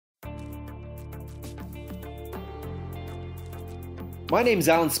My name's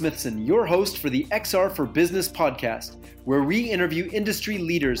Alan Smithson, your host for the XR for Business podcast, where we interview industry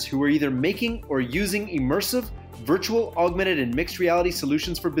leaders who are either making or using immersive, virtual, augmented, and mixed reality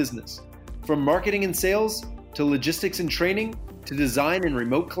solutions for business. From marketing and sales, to logistics and training, to design and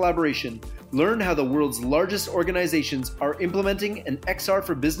remote collaboration, learn how the world's largest organizations are implementing an XR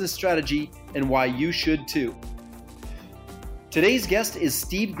for Business strategy and why you should too. Today's guest is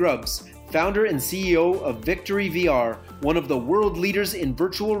Steve Grubbs, founder and CEO of Victory VR, one of the world leaders in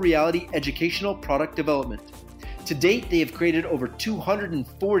virtual reality educational product development. To date, they have created over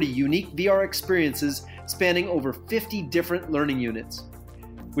 240 unique VR experiences spanning over 50 different learning units.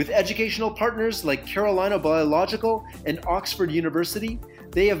 With educational partners like Carolina Biological and Oxford University,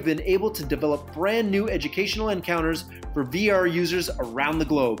 they have been able to develop brand new educational encounters for VR users around the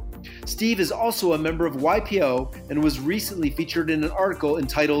globe. Steve is also a member of YPO and was recently featured in an article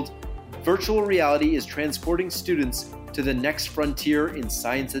entitled Virtual Reality is Transporting Students to the Next Frontier in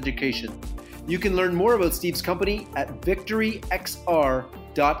Science Education. You can learn more about Steve's company at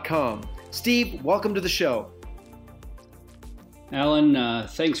victoryxr.com. Steve, welcome to the show. Alan,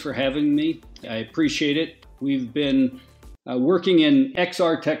 thanks for having me. I appreciate it. We've been working in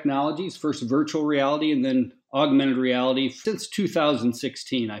XR technologies, first virtual reality and then augmented reality, since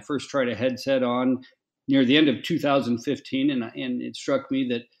 2016. I first tried a headset on near the end of 2015, and it struck me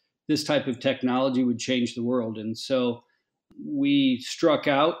that this type of technology would change the world. And so we struck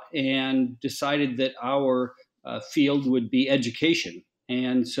out and decided that our field would be education.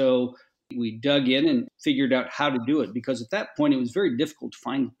 And so we dug in and figured out how to do it, because at that point it was very difficult to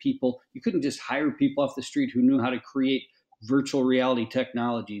find people. You couldn't just hire people off the street who knew how to create virtual reality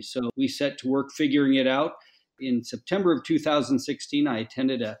technology. So we set to work figuring it out. In September of 2016, I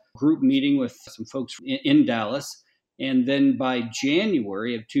attended a group meeting with some folks in Dallas. And then by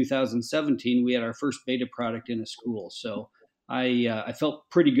January of 2017, we had our first beta product in a school. So I felt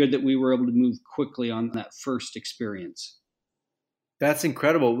pretty good that we were able to move quickly on that first experience. That's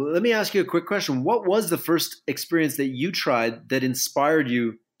incredible. Let me ask you a quick question. What was the first experience that you tried that inspired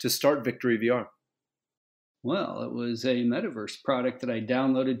you to start Victory VR? Well, it was a metaverse product that I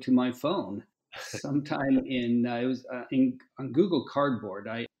downloaded to my phone sometime on Google Cardboard.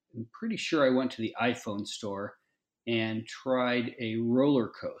 I'm pretty sure I went to the iPhone store and tried a roller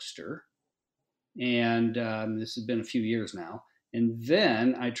coaster. And this has been a few years now. And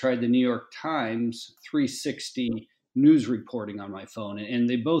then I tried the New York Times 360 news reporting on my phone. And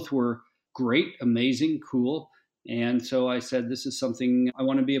they both were great, amazing, cool. And so I said, this is something I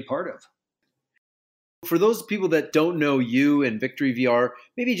want to be a part of. For those people that don't know you and Victory VR,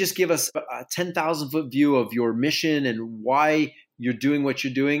 maybe just give us a 10,000-foot view of your mission and why you're doing what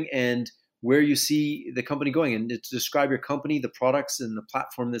you're doing and where you see the company going, and to describe your company, the products, and the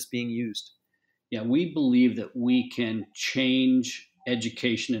platform that's being used. Yeah, we believe that we can change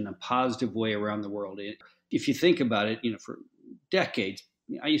education in a positive way around the world. If you think about it, for decades,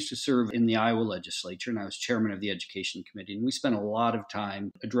 I used to serve in the Iowa legislature, and I was chairman of the education committee. And we spent a lot of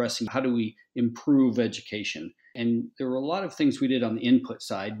time addressing how do we improve education. And there were a lot of things we did on the input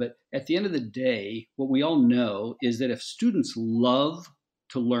side. But at the end of the day, what we all know is that if students love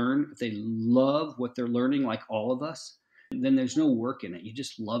to learn, if they love what they're learning, like all of us, then there's no work in it. You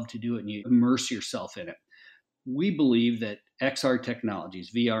just love to do it and you immerse yourself in it. We believe that XR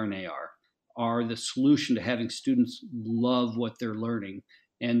technologies, VR and AR, are the solution to having students love what they're learning.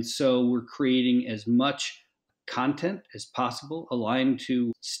 And so we're creating as much content as possible aligned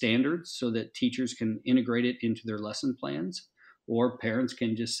to standards so that teachers can integrate it into their lesson plans, or parents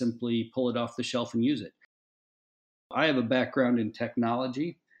can just simply pull it off the shelf and use it. I have a background in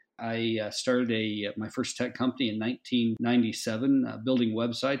technology. I started my first tech company in 1997, building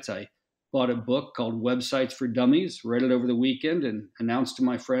websites. I bought a book called Websites for Dummies, read it over the weekend, and announced to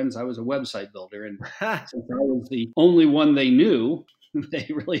my friends I was a website builder. And since I was the only one they knew, they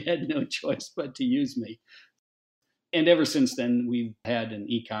really had no choice but to use me. And ever since then, we've had an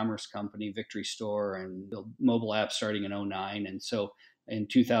e-commerce company, Victory Store, and built mobile apps starting in 2009. And so in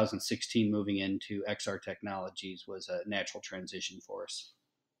 2016, moving into XR technologies was a natural transition for us.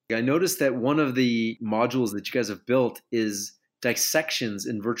 I noticed that one of the modules that you guys have built is dissections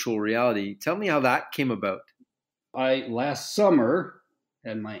in virtual reality. Tell me how that came about. Last summer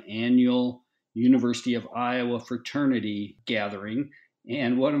had my annual University of Iowa fraternity gathering.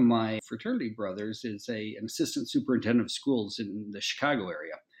 And one of my fraternity brothers is an assistant superintendent of schools in the Chicago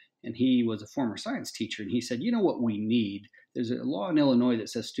area. And he was a former science teacher. And he said, you know what we need? There's a law in Illinois that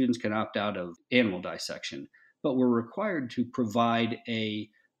says students can opt out of animal dissection, but we're required to provide a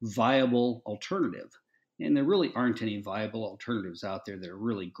viable alternative. And there really aren't any viable alternatives out there that are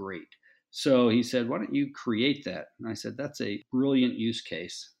really great. So he said, why don't you create that? And I said, that's a brilliant use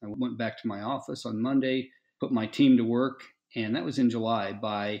case. I went back to my office on Monday, put my team to work, and that was in July.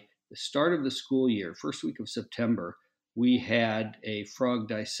 By the start of the school year, first week of September, we had a frog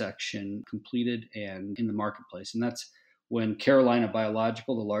dissection completed and in the marketplace. And that's when Carolina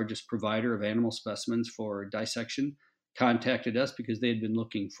Biological, the largest provider of animal specimens for dissection, contacted us because they had been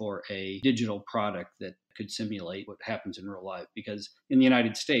looking for a digital product that could simulate what happens in real life. Because in the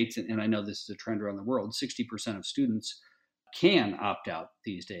United States, and I know this is a trend around the world, 60% of students can opt out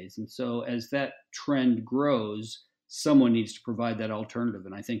these days. And so as that trend grows, someone needs to provide that alternative.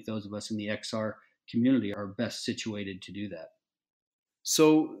 And I think those of us in the XR community are best situated to do that.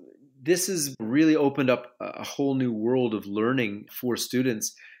 So this has really opened up a whole new world of learning for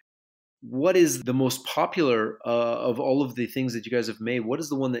students. What is the most popular of all of the things that you guys have made? What is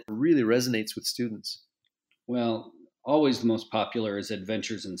the one that really resonates with students? Well, always the most popular is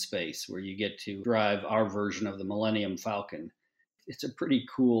Adventures in Space, where you get to drive our version of the Millennium Falcon. It's a pretty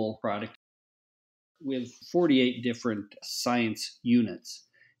cool product. We have 48 different science units.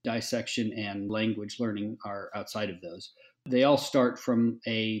 Dissection and language learning are outside of those. They all start from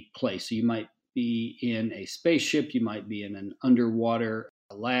a place. So you might be in a spaceship, you might be in an underwater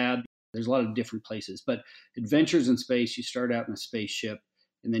lab. There's a lot of different places. But Adventures in Space, you start out in a spaceship,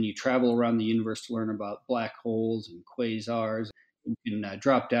 and then you travel around the universe to learn about black holes and quasars. You can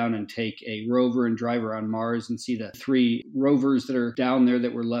drop down and take a rover and drive around Mars and see the 3 rovers that are down there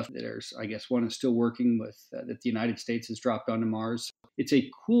that were left. There's, I guess, one is still working with that the United States has dropped onto Mars. It's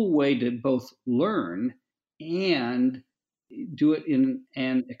a cool way to both learn and do it in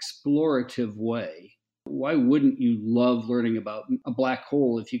an explorative way. Why wouldn't you love learning about a black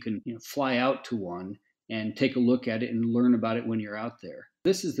hole if you can fly out to one and take a look at it and learn about it when you're out there?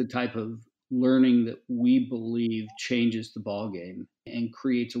 This is the type of learning that we believe changes the ballgame and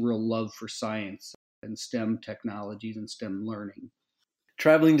creates a real love for science and STEM technologies and STEM learning.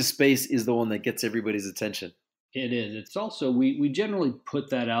 Traveling to space is the one that gets everybody's attention. It is. It's also, we generally put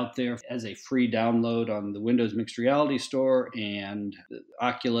that out there as a free download on the Windows Mixed Reality Store and the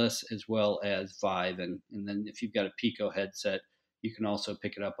Oculus, as well as Vive. And then if you've got a Pico headset, you can also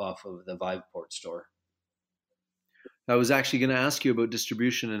pick it up off of the Viveport store. I was actually going to ask you about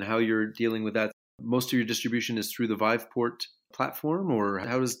distribution and how you're dealing with that. Most of your distribution is through the Viveport platform, or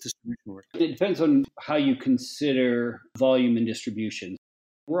how does distribution work? It depends on how you consider volume and distribution.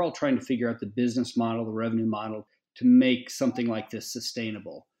 We're all trying to figure out the business model, the revenue model to make something like this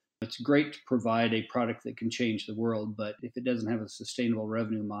sustainable. It's great to provide a product that can change the world, but if it doesn't have a sustainable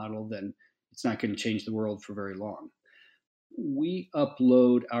revenue model, then it's not going to change the world for very long. We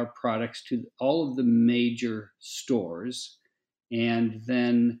upload our products to all of the major stores, and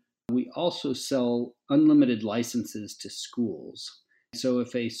then we also sell unlimited licenses to schools. So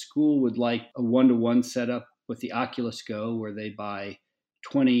if a school would like a one-to-one setup with the Oculus Go, where they buy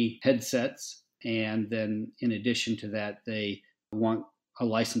 20 headsets, and then in addition to that, they want a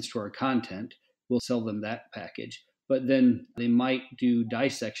license to our content, we'll sell them that package. But then they might do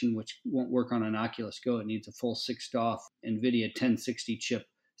dissection, which won't work on an Oculus Go. It needs a full 6-DoF NVIDIA 1060 chip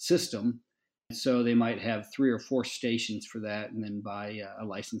system. So they might have 3 or 4 stations for that and then buy a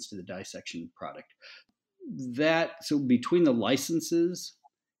license to the dissection product. So between the licenses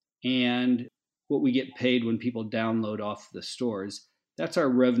and what we get paid when people download off the stores, that's our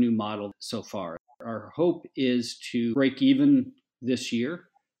revenue model so far. Our hope is to break even this year.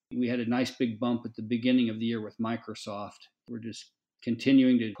 We had a nice big bump at the beginning of the year with Microsoft. We're just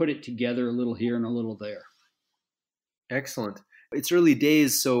continuing to put it together a little here and a little there. Excellent. It's early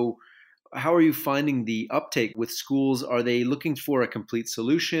days, so how are you finding the uptake with schools? Are they looking for a complete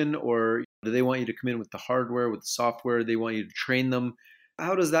solution, or do they want you to come in with the hardware, with the software? They want you to train them?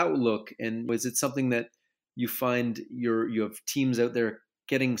 How does that look? And is it something that you find you have teams out there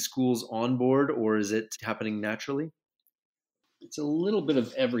getting schools on board, or is it happening naturally? It's a little bit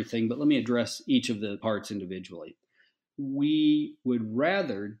of everything, but let me address each of the parts individually. We would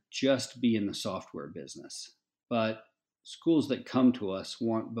rather just be in the software business, but schools that come to us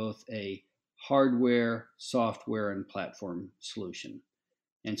want both a hardware, software, and platform solution.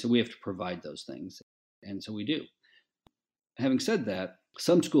 And so we have to provide those things. And so we do. Having said that,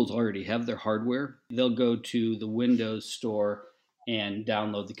 some schools already have their hardware. They'll go to the Windows store and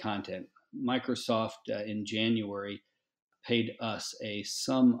download the content. Microsoft in January paid us a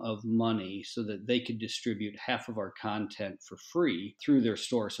sum of money so that they could distribute half of our content for free through their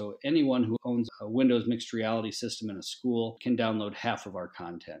store. So anyone who owns a Windows mixed reality system in a school can download half of our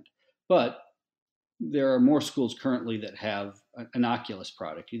content. But there are more schools currently that have an Oculus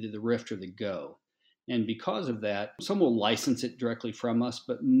product, either the Rift or the Go. And because of that, some will license it directly from us,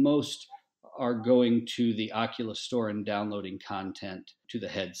 but most are going to the Oculus store and downloading content to the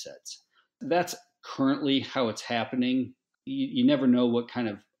headsets. That's currently how it's happening. You never know what kind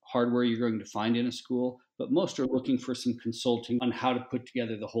of hardware you're going to find in a school, but most are looking for some consulting on how to put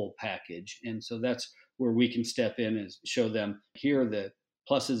together the whole package. And so that's where we can step in and show them, here are the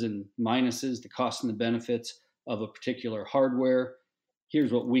pluses and minuses, the costs and the benefits of a particular hardware.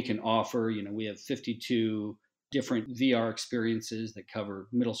 Here's what we can offer. We have 52 different VR experiences that cover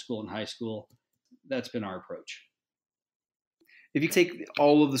middle school and high school. That's been our approach. If you take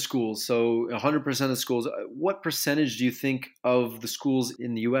all of the schools, so 100% of schools, what percentage do you think of the schools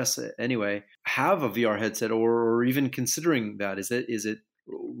in the US anyway have a VR headset, or even considering that? Is it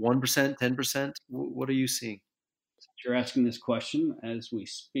 1%, 10%? What are you seeing? You're asking this question as we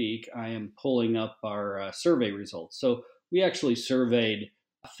speak. I am pulling up our survey results. So we actually surveyed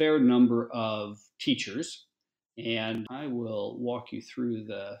a fair number of teachers, and I will walk you through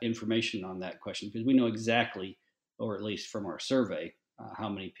the information on that question because we know exactly, or at least from our survey, how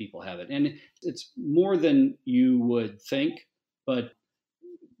many people have it. And it's more than you would think, but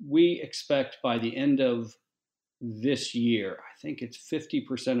we expect by the end of this year, I think it's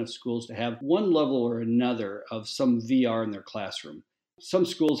 50% of schools to have one level or another of some VR in their classroom. Some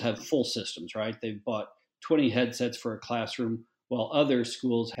schools have full systems, right? They've bought 20 headsets for a classroom, while other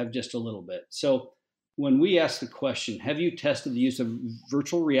schools have just a little bit. So when we ask the question, have you tested the use of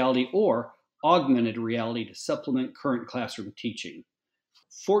virtual reality or augmented reality to supplement current classroom teaching?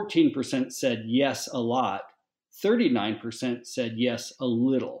 14% said yes, a lot. 39% said yes, a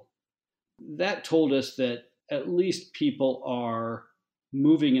little. That told us that at least people are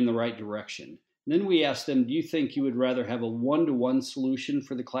moving in the right direction. And then we asked them, do you think you would rather have a one-to-one solution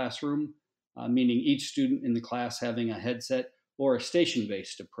for the classroom, meaning each student in the class having a headset, or a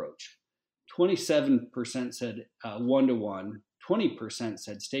station-based approach? 27% said one-to-one, 20%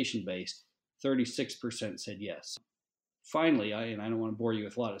 said station-based, 36% said yes. Finally, and I don't want to bore you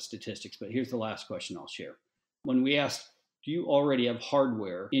with a lot of statistics, but here's the last question I'll share. When we asked, do you already have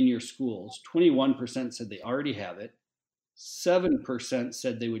hardware in your schools? 21% said they already have it. 7%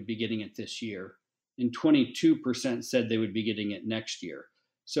 said they would be getting it this year. And 22% said they would be getting it next year.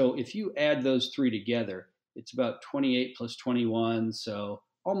 So if you add those three together, it's about 28 plus 21. So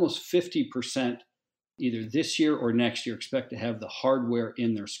almost 50% either this year or next year expect to have the hardware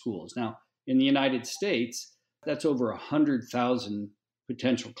in their schools. Now, in the United States, that's over 100,000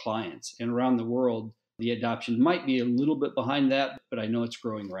 potential clients. And around the world, the adoption might be a little bit behind that, but I know it's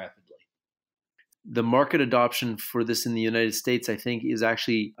growing rapidly. The market adoption for this in the United States, I think, is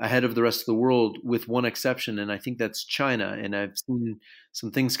actually ahead of the rest of the world with one exception, and I think that's China. And I've seen some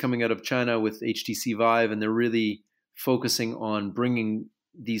things coming out of China with HTC Vive, and they're really focusing on bringing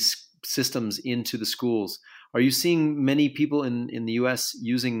these systems into the schools. Are you seeing many people in the US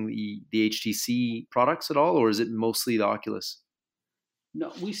using the HTC products at all, or is it mostly the Oculus?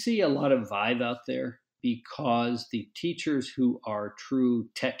 No, we see a lot of Vive out there because the teachers who are true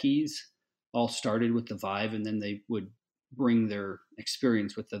techies all started with the Vive, and then they would bring their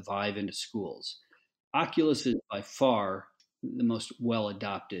experience with the Vive into schools. Oculus is by far the most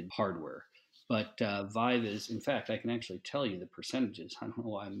well-adopted hardware, but Vive is, in fact, I can actually tell you the percentages. I don't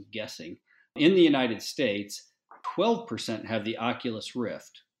know why I'm guessing. In the United States, 12% have the Oculus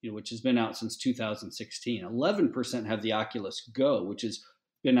Rift, which has been out since 2016. 11% have the Oculus Go, which has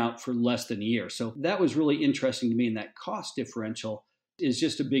been out for less than a year. So that was really interesting to me, and that cost differential is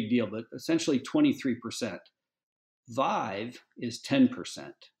just a big deal, but essentially 23%. Vive is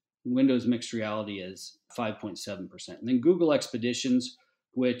 10%. Windows Mixed Reality is 5.7%. And then Google Expeditions,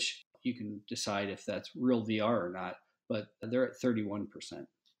 which you can decide if that's real VR or not, but they're at 31%.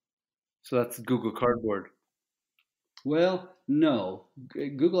 So that's Google Cardboard. Well, no.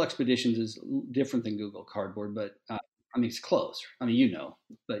 Google Expeditions is different than Google Cardboard, but it's close.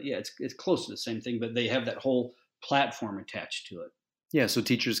 But yeah, it's close to the same thing, but they have that whole platform attached to it. Yeah, so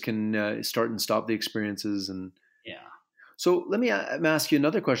teachers can start and stop the experiences. And yeah. So let me ask you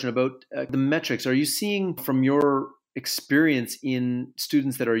another question about the metrics. Are you seeing from your experience in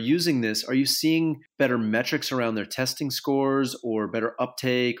students that are using this, are you seeing better metrics around their testing scores or better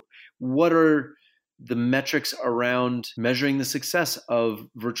uptake? What are the metrics around measuring the success of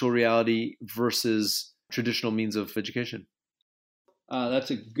virtual reality versus traditional means of education?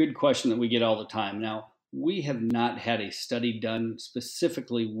 That's a good question that we get all the time. Now, we have not had a study done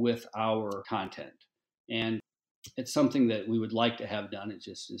specifically with our content. And it's something that we would like to have done. It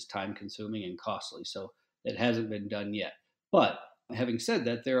just is time consuming and costly. So it hasn't been done yet. But having said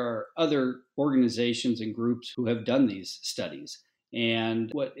that, there are other organizations and groups who have done these studies. And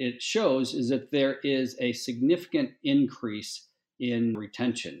what it shows is that there is a significant increase in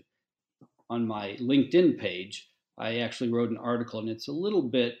retention. on my LinkedIn page, I actually wrote an article, and it's a little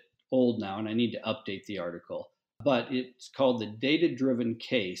bit old now, and I need to update the article. But it's called The Data-Driven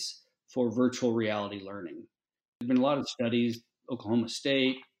Case for Virtual Reality Learning. There's been a lot of studies, Oklahoma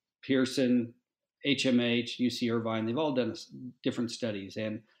State, Pearson, HMH, UC Irvine, they've all done different studies.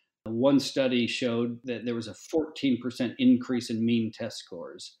 And one study showed that there was a 14% increase in mean test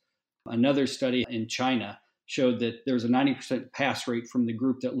scores. Another study in China showed that there was a 90% pass rate from the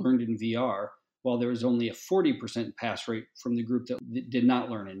group that learned in VR, while there was only a 40% pass rate from the group that did not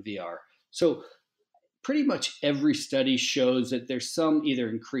learn in VR. So pretty much every study shows that there's some either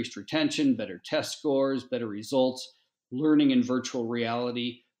increased retention, better test scores, better results, learning in virtual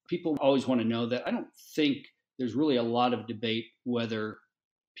reality. People always want to know that. I don't think there's really a lot of debate whether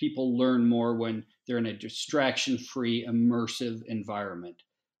people learn more when they're in a distraction-free, immersive environment.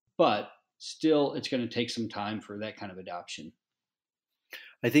 But still, it's going to take some time for that kind of adoption.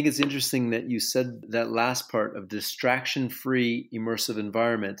 I think it's interesting that you said that last part of distraction-free, immersive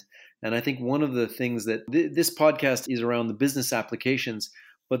environment. And I think one of the things that this podcast is around the business applications,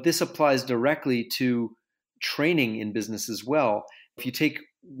 but this applies directly to training in business as well. If you take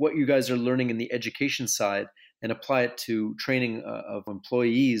what you guys are learning in the education side and apply it to training of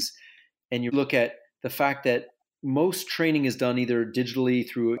employees, and you look at the fact that most training is done either digitally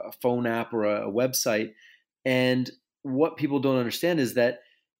through a phone app or a website. And what people don't understand is that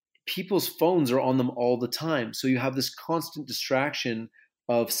people's phones are on them all the time. So you have this constant distraction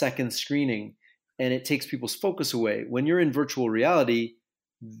of second screening, and it takes people's focus away. When you're in virtual reality,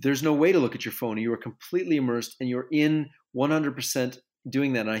 there's no way to look at your phone. You are completely immersed and you're in 100%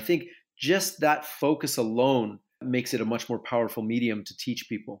 doing that. And I think just that focus alone makes it a much more powerful medium to teach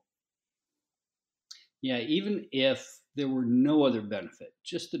people. Yeah, even if there were no other benefit,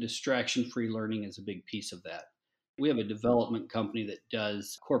 just the distraction-free learning is a big piece of that. We have a development company that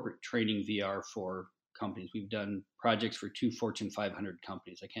does corporate training VR for companies. We've done projects for 2 Fortune 500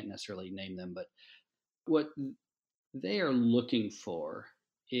 companies. I can't necessarily name them, but what they are looking for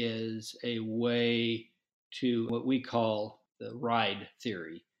is a way to what we call the RIDE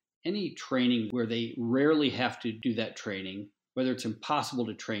theory. Any training where they rarely have to do that training, whether it's impossible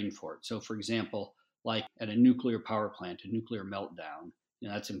to train for it. So, for example, like at a nuclear power plant, a nuclear meltdown,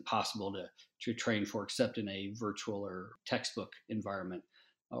 that's impossible to train for except in a virtual or textbook environment.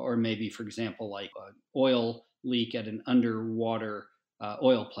 Or maybe, for example, like an oil leak at an underwater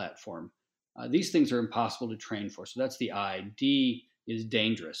oil platform. These things are impossible to train for. So that's the I. D is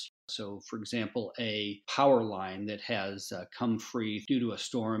dangerous. So, for example, a power line that has come free due to a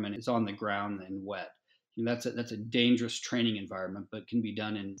storm and is on the ground and wet. That's a dangerous training environment, but can be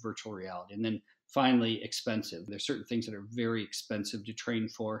done in virtual reality. And then finally, expensive. There's certain things that are very expensive to train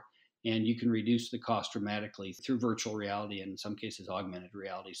for, and you can reduce the cost dramatically through virtual reality and in some cases augmented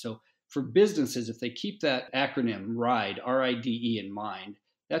reality. So for businesses, if they keep that acronym RIDE, R-I-D-E in mind,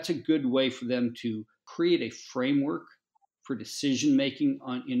 that's a good way for them to create a framework for decision making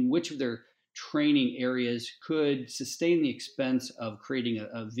in which of their training areas could sustain the expense of creating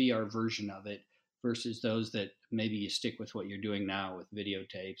a VR version of it versus those that maybe you stick with what you're doing now with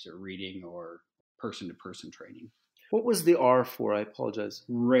videotapes or reading or person-to-person training. What was the R for? I apologize.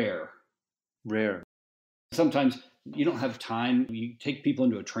 Rare. Sometimes you don't have time. You take people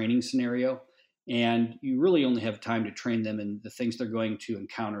into a training scenario, and you really only have time to train them in the things they're going to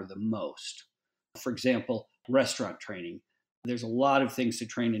encounter the most. For example, restaurant training. There's a lot of things to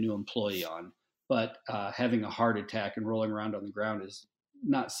train a new employee on, but having a heart attack and rolling around on the ground is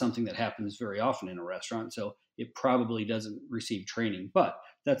not something that happens very often in a restaurant, so it probably doesn't receive training. But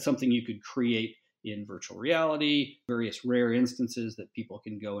that's something you could create in virtual reality, various rare instances that people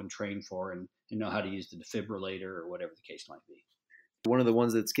can go and train for and know how to use the defibrillator or whatever the case might be. One of the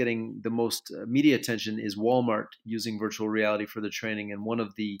ones that's getting the most media attention is Walmart using virtual reality for the training. And one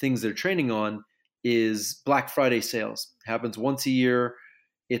of the things they're training on is Black Friday sales. It happens once a year.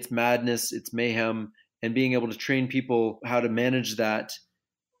 It's madness, it's mayhem, and being able to train people how to manage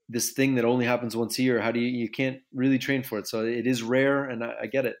this thing that only happens once a year. You can't really train for it. So it is rare, and I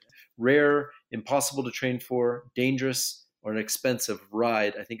get it. Rare, impossible to train for, dangerous, or an expensive.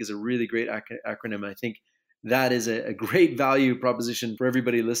 RIDE, I think, is a really great acronym. I think that is a great value proposition for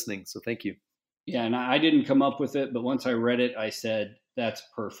everybody listening. So thank you. Yeah, and I didn't come up with it, but once I read it, I said, that's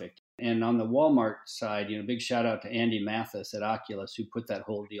perfect. And on the Walmart side, big shout out to Andy Mathis at Oculus who put that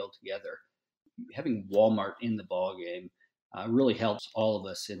whole deal together. Having Walmart in the ballgame really helps all of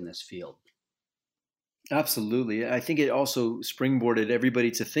us in this field. Absolutely. I think it also springboarded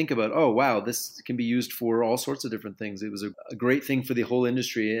everybody to think about, oh, wow, this can be used for all sorts of different things. It was a great thing for the whole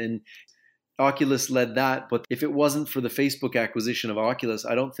industry. And Oculus led that, but if it wasn't for the Facebook acquisition of Oculus,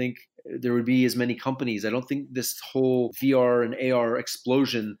 I don't think there would be as many companies. I don't think this whole VR and AR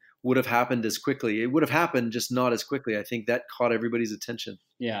explosion would have happened as quickly. It would have happened, just not as quickly. I think that caught everybody's attention.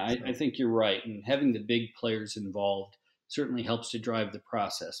 Yeah, I think you're right. And having the big players involved certainly helps to drive the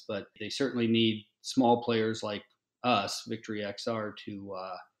process, but they certainly need small players like us, Victory XR,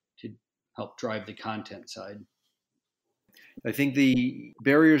 to help drive the content side. I think the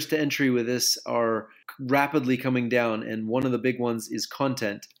barriers to entry with this are rapidly coming down, and one of the big ones is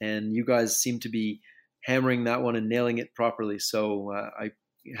content. And you guys seem to be hammering that one and nailing it properly. So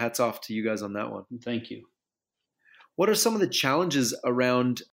hats off to you guys on that one. Thank you. What are some of the challenges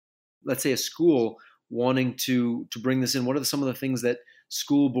around, let's say, a school wanting to bring this in? What are some of the things that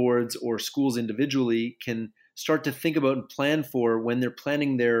school boards or schools individually can start to think about and plan for when they're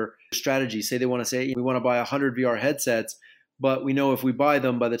planning their strategy? Say they want to say, we want to buy 100 VR headsets, but we know if we buy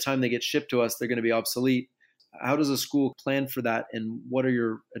them, by the time they get shipped to us, they're going to be obsolete. How does a school plan for that, and what are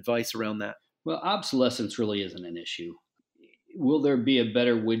your advice around that? Well, obsolescence really isn't an issue. Will there be a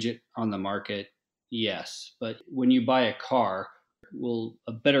better widget on the market? Yes. But when you buy a car, will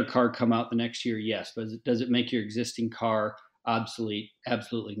a better car come out the next year? Yes. But does it make your existing car obsolete?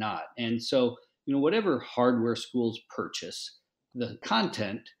 Absolutely not. And so, whatever hardware schools purchase, the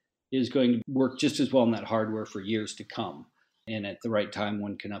content is going to work just as well in that hardware for years to come. And at the right time,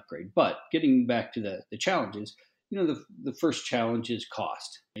 one can upgrade. But getting back to the challenges, the first challenge is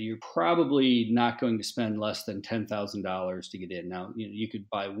cost. You're probably not going to spend less than $10,000 to get in. Now, you could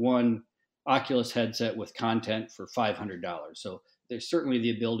buy one Oculus headset with content for $500. So there's certainly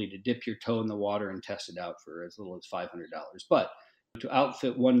the ability to dip your toe in the water and test it out for as little as $500. But to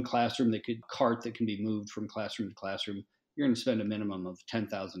outfit one classroom that can be moved from classroom to classroom, you're going to spend a minimum of $10,000.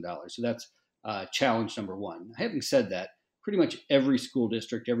 So that's challenge number one. Having said that, pretty much every school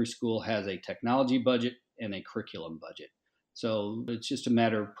district, every school has a technology budget and a curriculum budget. So it's just a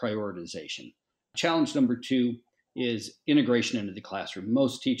matter of prioritization. Challenge number two is integration into the classroom.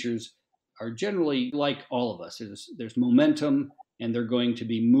 Most teachers are generally like all of us. There's momentum, and they're going to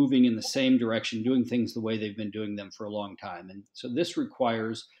be moving in the same direction, doing things the way they've been doing them for a long time. And so this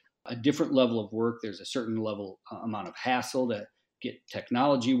requires a different level of work. There's a certain level amount of hassle to get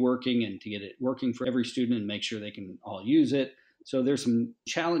technology working and to get it working for every student and make sure they can all use it. So there's some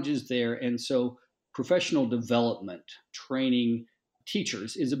challenges there. And so professional development, training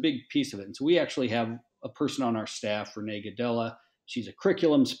teachers is a big piece of it. And so we actually have a person on our staff, Renee Gadella. She's a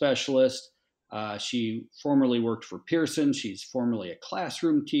curriculum specialist. She formerly worked for Pearson. She's formerly a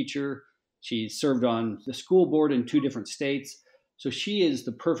classroom teacher. She served on the school board in 2 different states. So she is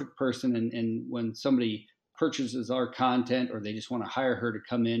the perfect person. And when somebody purchases our content or they just want to hire her to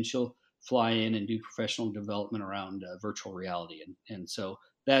come in, she'll fly in and do professional development around virtual reality. And so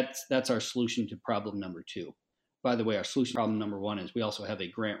that's our solution to problem number 2. By the way, our solution to problem number 1 is we also have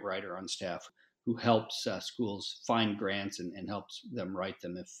a grant writer on staff who helps schools find grants and helps them write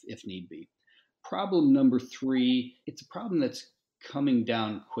them if need be. Problem number 3, it's a problem that's coming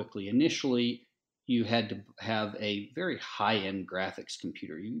down quickly. Initially, you had to have a very high-end graphics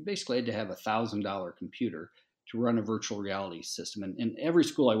computer. You basically had to have a $1,000 computer to run a virtual reality system. And every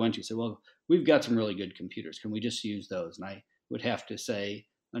school I went to said, well, we've got some really good computers. Can we just use those? And I would have to say,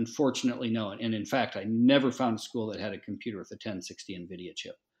 unfortunately, no. And in fact, I never found a school that had a computer with a 1060 NVIDIA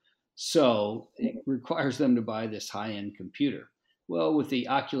chip. So it requires them to buy this high-end computer. Well, with the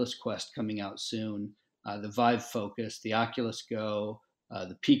Oculus Quest coming out soon, the Vive Focus, the Oculus Go,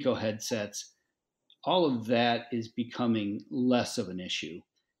 the Pico headsets, all of that is becoming less of an issue.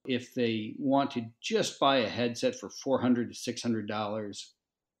 If they want to just buy a headset for $400 to $600,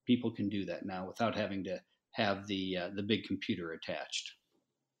 people can do that now without having to have the big computer attached.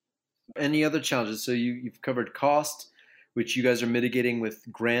 Any other challenges? So you've covered cost, which you guys are mitigating with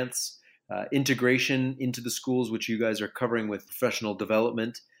grants, integration into the schools, which you guys are covering with professional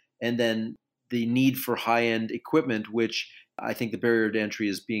development, and then the need for high-end equipment, which I think the barrier to entry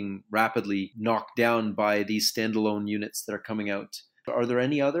is being rapidly knocked down by these standalone units that are coming out. Are there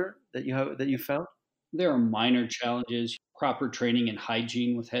any other that you found? There are minor challenges. Proper training and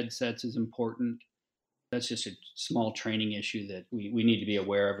hygiene with headsets is important. That's just a small training issue that we need to be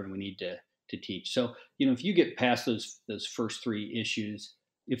aware of and we need to teach. So, if you get past those first 3 issues,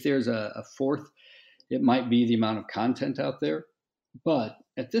 if there's a fourth, it might be the amount of content out there. But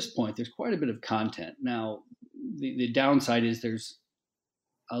at this point, there's quite a bit of content. Now, the downside is there's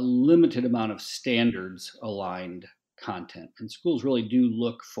a limited amount of standards aligned content. And schools really do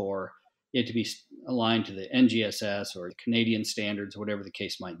look for it to be aligned to the NGSS or the Canadian standards, whatever the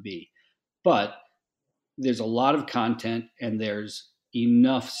case might be. But there's a lot of content and there's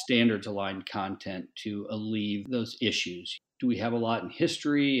enough standards aligned content to alleviate those issues. Do we have a lot in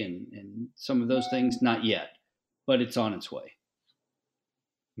history and some of those things? Not yet, but it's on its way.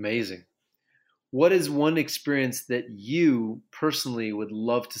 Amazing. What is one experience that you personally would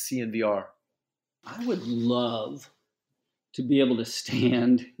love to see in VR? I would love to be able to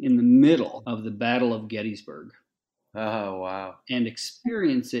stand in the middle of the Battle of Gettysburg. Oh, wow. And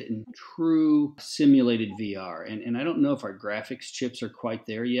experience it in true simulated VR. And I don't know if our graphics chips are quite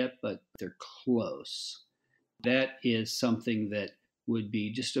there yet, but they're close. That is something that would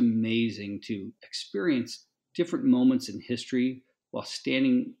be just amazing to experience different moments in history while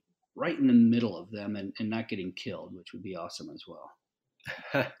standing right in the middle of them and not getting killed, which would be awesome as well.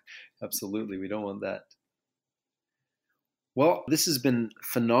 Absolutely. We don't want that. Well, this has been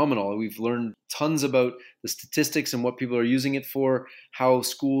phenomenal. We've learned tons about the statistics and what people are using it for, how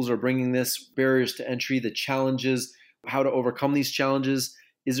schools are bringing this, barriers to entry, the challenges, how to overcome these challenges.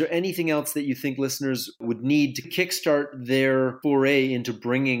 Is there anything else that you think listeners would need to kickstart their foray into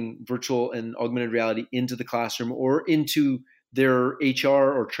bringing virtual and augmented reality into the classroom or into their HR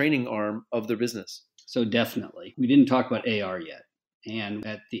or training arm of their business? So definitely. We didn't talk about AR yet. And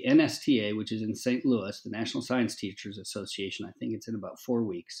at the NSTA, which is in St. Louis, the National Science Teachers Association, I think it's in about 4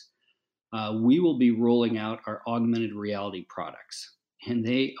 weeks, we will be rolling out our augmented reality products. And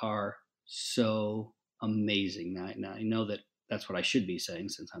they are so amazing. Now I know that that's what I should be saying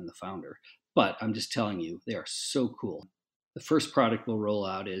since I'm the founder, but I'm just telling you, they are so cool. The first product we'll roll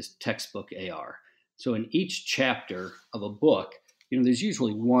out is textbook AR. So in each chapter of a book, there's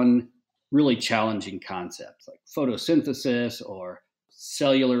usually one really challenging concept like photosynthesis or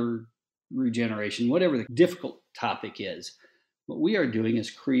cellular regeneration, whatever the difficult topic is. What we are doing is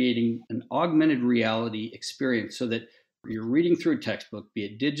creating an augmented reality experience so that you're reading through a textbook, be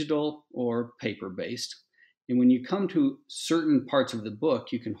it digital or paper-based. And when you come to certain parts of the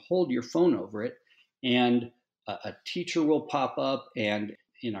book, you can hold your phone over it and a teacher will pop up. And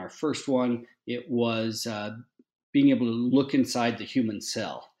in our first one, it was being able to look inside the human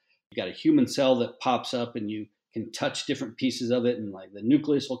cell. You got a human cell that pops up and you can touch different pieces of it, and like the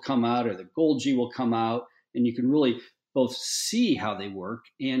nucleus will come out or the Golgi will come out, and you can really both see how they work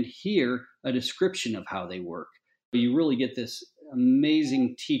and hear a description of how they work. You really get this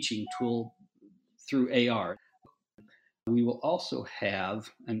amazing teaching tool through AR. We will also have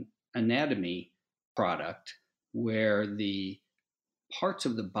an anatomy product where the parts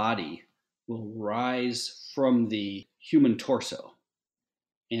of the body will rise from the human torso,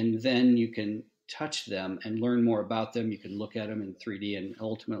 and then you can touch them and learn more about them. You can look at them in 3D, and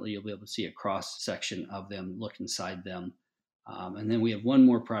ultimately you'll be able to see a cross section of them, look inside them. And then we have one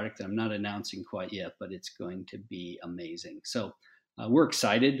more product that I'm not announcing quite yet, but it's going to be amazing. So we're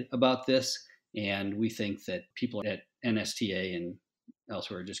excited about this, and we think that people at NSTA and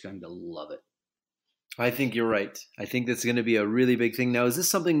elsewhere are just going to love it. I think you're right. I think that's going to be a really big thing. Now, is this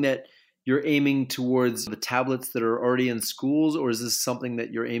something that you're aiming towards the tablets that are already in schools, or is this something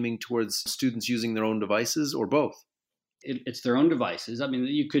that you're aiming towards students using their own devices, or both? It's their own devices. I mean,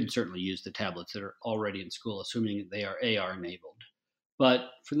 you could certainly use the tablets that are already in school, assuming they are AR enabled. But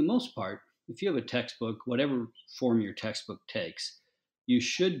for the most part, if you have a textbook, whatever form your textbook takes, you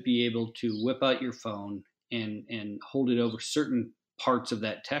should be able to whip out your phone and hold it over certain parts of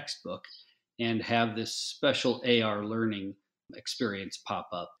that textbook and have this special AR learning experience pop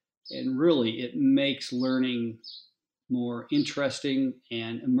up. And really, it makes learning more interesting,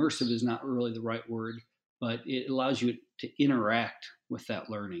 and immersive is not really the right word, but it allows you to interact with that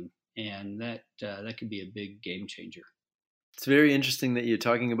learning. And that could be a big game changer. It's very interesting that you're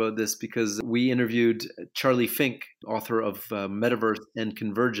talking about this because we interviewed Charlie Fink, author of Metaverse and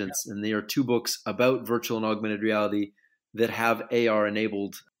Convergence, and they are 2 books about virtual and augmented reality that have AR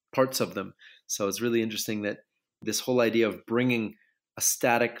enabled parts of them. So it's really interesting that this whole idea of bringing a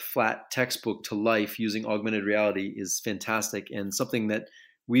static, flat textbook to life using augmented reality is fantastic, and something that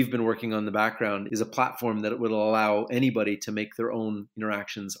we've been working on in the background is a platform that will allow anybody to make their own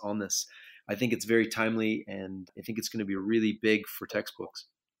interactions on this. I think it's very timely, and I think it's going to be really big for textbooks.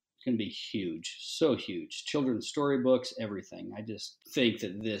 It's going to be huge, so huge. Children's storybooks, everything. I just think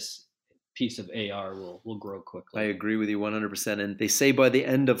that this piece of AR will grow quickly. I agree with you 100%. And they say by the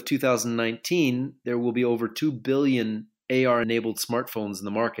end of 2019, there will be over 2 billion AR-enabled smartphones in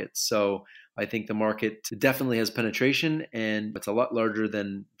the market. So I think the market definitely has penetration, and it's a lot larger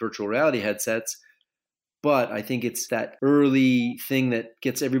than virtual reality headsets. But I think it's that early thing that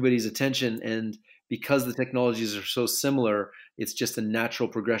gets everybody's attention. And because the technologies are so similar, it's just a natural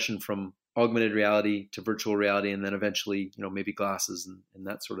progression from augmented reality to virtual reality, and then eventually, maybe glasses and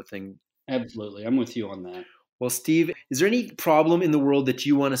that sort of thing. Absolutely. I'm with you on that. Well, Steve, is there any problem in the world that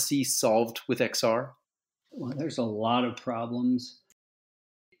you want to see solved with XR? Well, there's a lot of problems.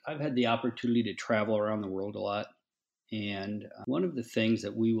 I've had the opportunity to travel around the world a lot. And one of the things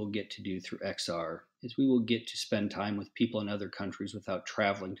that we will get to do through XR is we will get to spend time with people in other countries without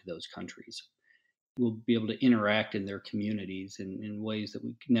traveling to those countries. We'll be able to interact in their communities in ways that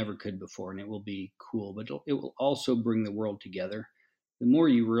we never could before, and it will be cool. But it will also bring the world together. The more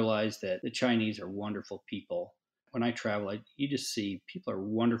you realize that the Chinese are wonderful people. When I travel, you just see people are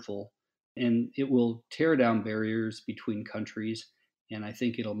wonderful, and it will tear down barriers between countries, and I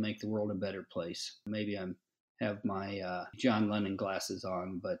think it'll make the world a better place. Maybe I have my John Lennon glasses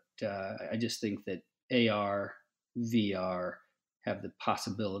on, but I just think that AR, VR have the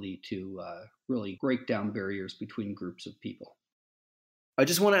possibility to really break down barriers between groups of people. I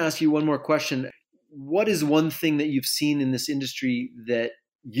just want to ask you one more question. What is one thing that you've seen in this industry that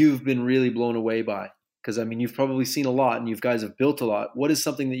you've been really blown away by? Because, I mean, you've probably seen a lot and you guys have built a lot. What is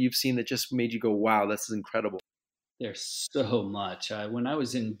something that you've seen that just made you go, wow, this is incredible? There's so much. When I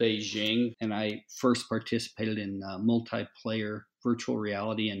was in Beijing and I first participated in multiplayer virtual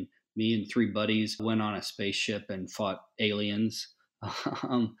reality, and me and 3 buddies went on a spaceship and fought aliens.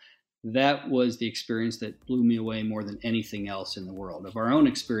 That was the experience that blew me away more than anything else in the world. Of our own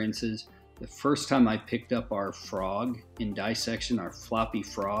experiences, the first time I picked up our frog in dissection, our floppy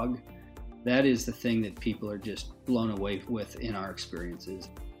frog, that is the thing that people are just blown away with in our experiences.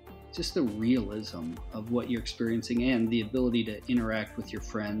 Just the realism of what you're experiencing and the ability to interact with your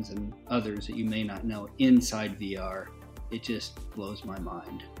friends and others that you may not know inside VR. It just blows my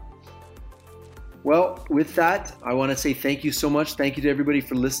mind. Well, with that, I want to say thank you so much. Thank you to everybody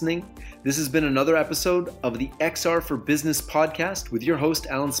for listening. This has been another episode of the XR for Business podcast with your host,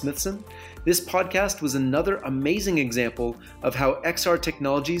 Alan Smithson. This podcast was another amazing example of how XR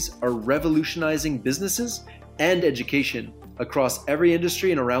technologies are revolutionizing businesses and education across every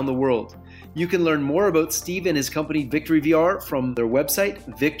industry and around the world. You can learn more about Steve and his company Victory VR from their website,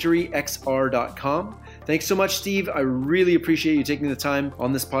 victoryxr.com. Thanks so much, Steve. I really appreciate you taking the time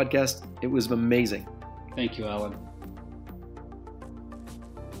on this podcast. It was amazing. Thank you, Alan.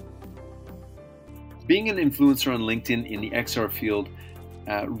 Being an influencer on LinkedIn in the XR field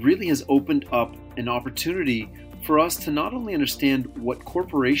really has opened up an opportunity for us to not only understand what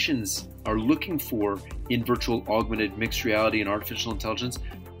corporations are looking for in virtual augmented mixed reality and artificial intelligence,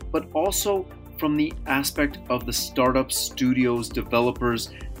 but also from the aspect of the startups, studios,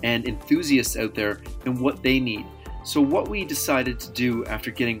 developers, and enthusiasts out there and what they need. So what we decided to do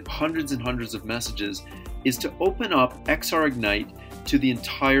after getting hundreds and hundreds of messages is to open up XR Ignite to the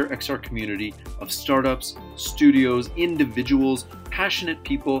entire XR community of startups, studios, individuals, passionate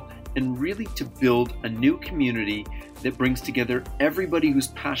people, and really to build a new community that brings together everybody who's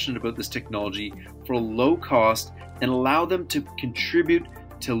passionate about this technology for a low cost and allow them to contribute,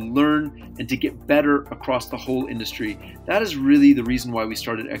 to learn, and to get better across the whole industry. That is really the reason why we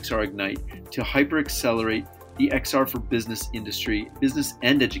started XR Ignite, to hyper accelerate the XR for business industry, business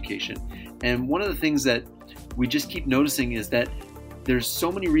and education. And one of the things that we just keep noticing is that there's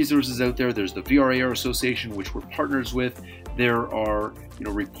so many resources out there. There's the VRAR Association, which we're partners with. There are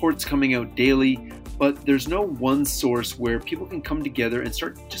reports coming out daily, but there's no one source where people can come together and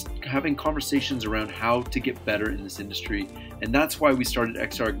start just having conversations around how to get better in this industry. And that's why we started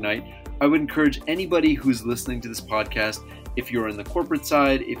XR Ignite. I would encourage anybody who's listening to this podcast, if you're in the corporate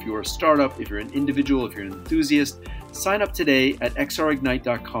side, if you're a startup, if you're an individual, if you're an enthusiast, sign up today at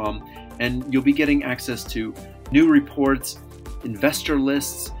xrignite.com and you'll be getting access to new reports, investor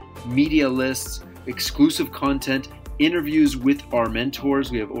lists, media lists, exclusive content, interviews with our mentors.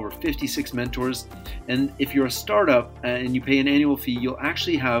 We have over 56 mentors. And if you're a startup and you pay an annual fee, you'll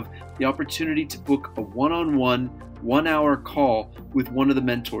actually have the opportunity to book a one-on-one, 1-hour call with one of the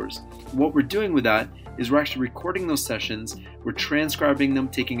mentors. What we're doing with that is we're actually recording those sessions, we're transcribing them,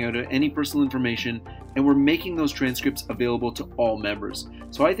 taking out any personal information, and we're making those transcripts available to all members.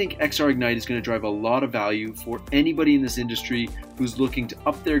 So I think XR Ignite is going to drive a lot of value for anybody in this industry who's looking to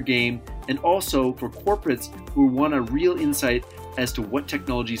up their game, and also for corporates who want a real insight as to what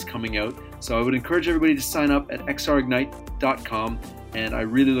technology is coming out. So I would encourage everybody to sign up at xrignite.com, and I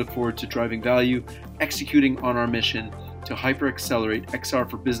really look forward to driving value, executing on our mission to hyper accelerate XR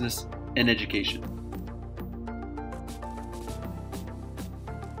for business and education.